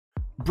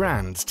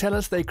Brands tell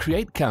us they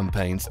create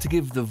campaigns to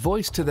give the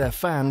voice to their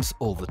fans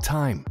all the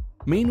time.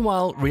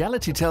 Meanwhile,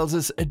 reality tells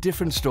us a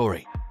different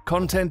story.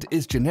 Content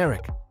is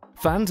generic.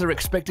 Fans are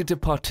expected to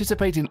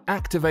participate in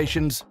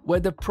activations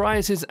where the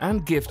prizes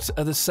and gifts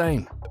are the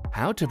same.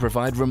 How to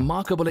provide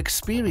remarkable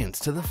experience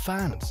to the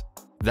fans?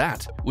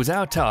 That was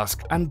our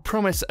task and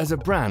promise as a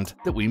brand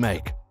that we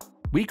make.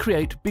 We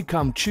create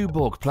Become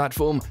Tuborg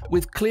platform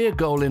with clear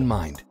goal in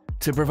mind,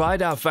 to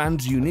provide our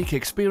fans unique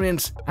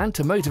experience and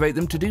to motivate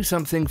them to do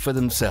something for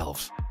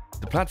themselves.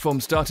 The platform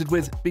started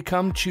with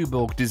Become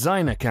Tuborg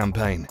Designer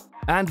campaign,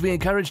 and we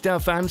encouraged our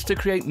fans to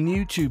create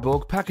new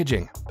Tuborg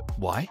packaging.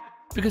 Why?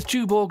 Because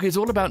Tuborg is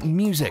all about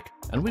music,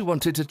 and we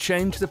wanted to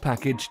change the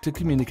package to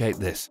communicate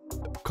this.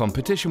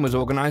 Competition was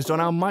organized on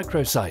our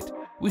microsite.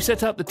 We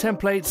set up the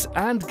templates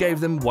and gave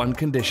them one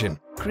condition: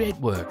 create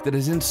work that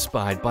is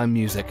inspired by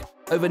music.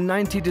 Over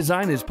 90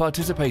 designers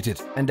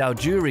participated, and our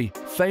jury,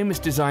 famous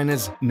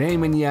designers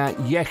Nemanja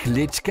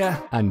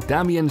Jehlička and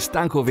Damian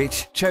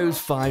Stankovic, chose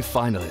 5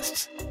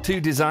 finalists. 2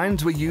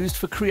 designs were used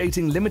for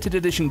creating limited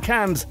edition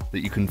cans that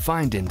you can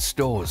find in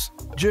stores.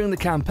 During the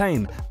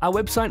campaign, our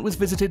website was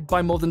visited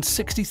by more than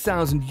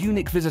 60,000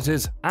 unique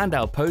visitors, and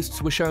our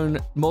posts were shown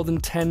more than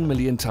 10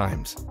 million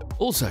times.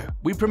 Also,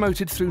 we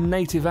promoted through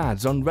native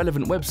ads on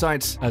relevant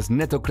websites as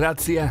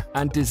Netokracija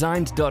and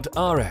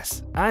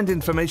Designed.rs, and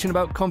information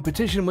about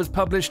competition was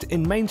published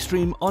in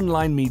mainstream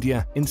online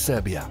media in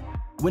Serbia.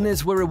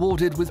 Winners were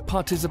awarded with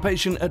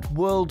participation at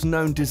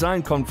world-known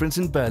design conference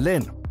in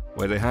Berlin,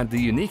 where they had the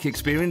unique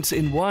experience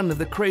in one of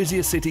the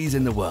craziest cities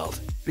in the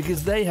world,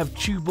 because they have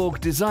Tuborg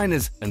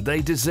designers and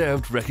they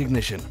deserved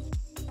recognition.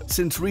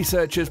 Since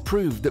researchers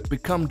proved that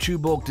Become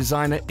Tuborg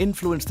Designer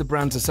influenced the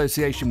brand's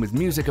association with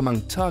music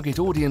among target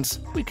audience,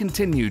 we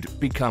continued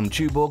Become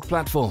Tuborg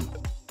platform.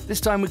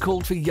 This time we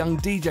called for young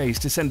DJs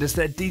to send us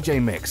their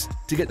DJ mix.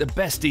 To get the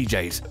best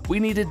DJs, we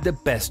needed the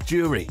best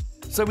jury.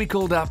 So we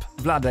called up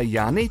Vlada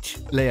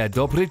Janic, Lea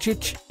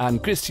Dobricic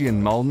and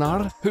Christian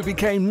Molnar, who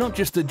became not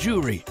just the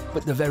jury,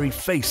 but the very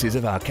faces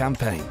of our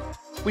campaign.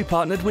 We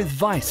partnered with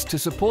Vice to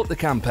support the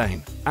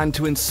campaign and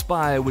to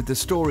inspire with the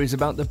stories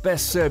about the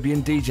best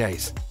Serbian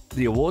DJs.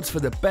 The awards for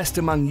the best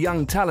among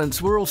young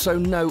talents were also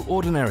no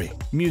ordinary.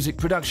 Music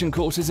production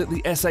courses at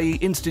the SAE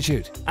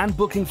Institute and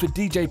booking for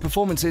DJ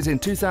performances in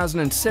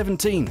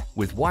 2017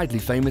 with widely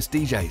famous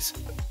DJs.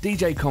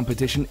 DJ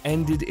competition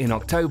ended in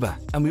October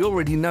and we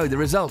already know the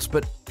results,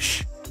 but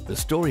shh, the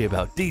story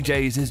about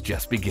DJs is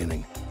just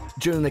beginning.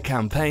 During the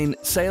campaign,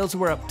 sales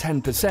were up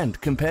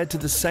 10% compared to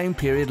the same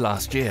period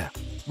last year.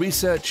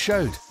 Research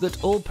showed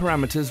that all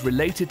parameters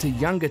related to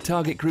younger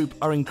target group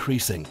are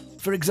increasing.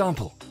 For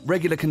example,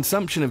 regular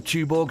consumption of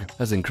Tuborg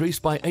has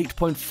increased by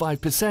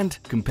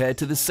 8.5% compared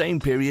to the same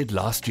period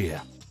last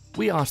year.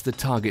 We asked the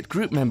target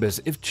group members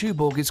if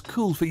Tuborg is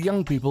cool for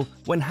young people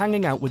when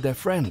hanging out with their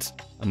friends,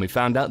 and we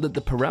found out that the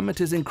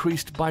parameters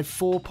increased by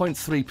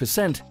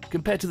 4.3%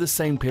 compared to the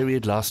same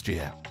period last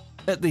year.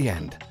 At the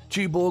end,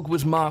 Tuborg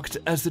was marked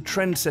as the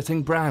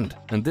trend-setting brand,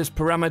 and this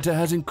parameter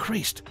has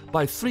increased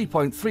by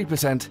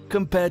 3.3%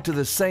 compared to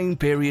the same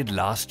period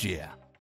last year.